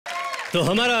तो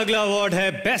हमारा अगला अवार्ड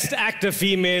है बेस्ट एक्टर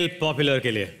फीमेल पॉपुलर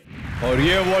के लिए, और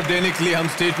ये अवार्ड देने के लिए हम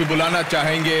स्टेज पे बुलाना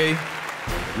चाहेंगे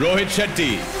Rohit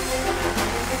Shetty.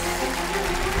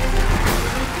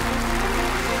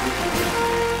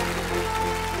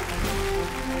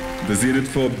 Presented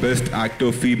for Best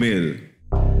Actor Female.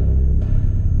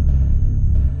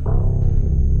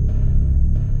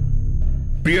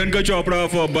 Priyanka Chopra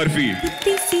for Barfi.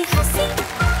 इतनी सी हंसी,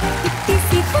 इतनी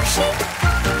सी खुशी,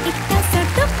 इतना सा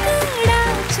टुकड़ा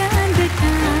चांद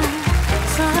का,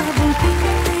 ख्वाबों के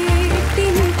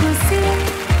तिनकों से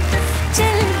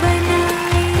चल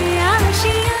बनाए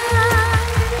आशियाँ,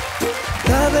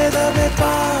 दबे दबे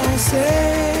पाँव से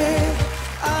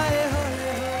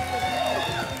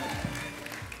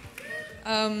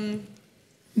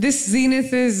This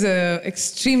Zenith is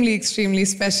extremely, extremely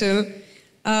special.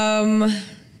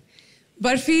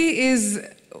 Barfi is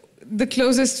the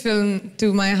closest film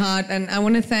to my heart, and I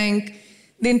want to thank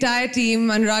the entire team,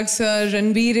 Anurag sir,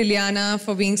 Ranbir, Ilyana,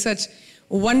 for being such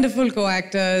wonderful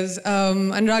co-actors.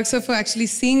 Anurag sir for actually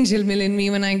seeing Jilmil in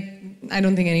me when I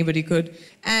don't think anybody could.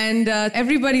 And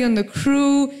everybody on the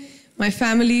crew, my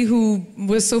family who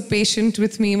was so patient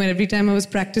with me when every time I was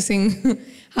practicing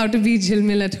how to be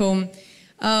Jilmil at home.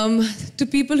 To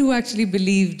people who actually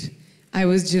believed I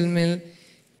was Jilmil.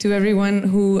 To everyone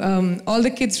who, all the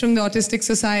kids from the Autistic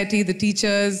Society, the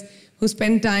teachers who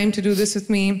spent time to do this with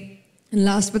me. And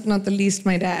last but not the least,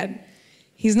 my dad.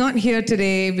 He's not here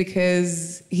today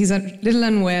because he's a little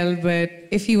unwell, but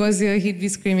if he was here, he'd be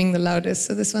screaming the loudest.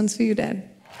 So this one's for you, Dad.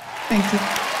 Thank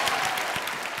you.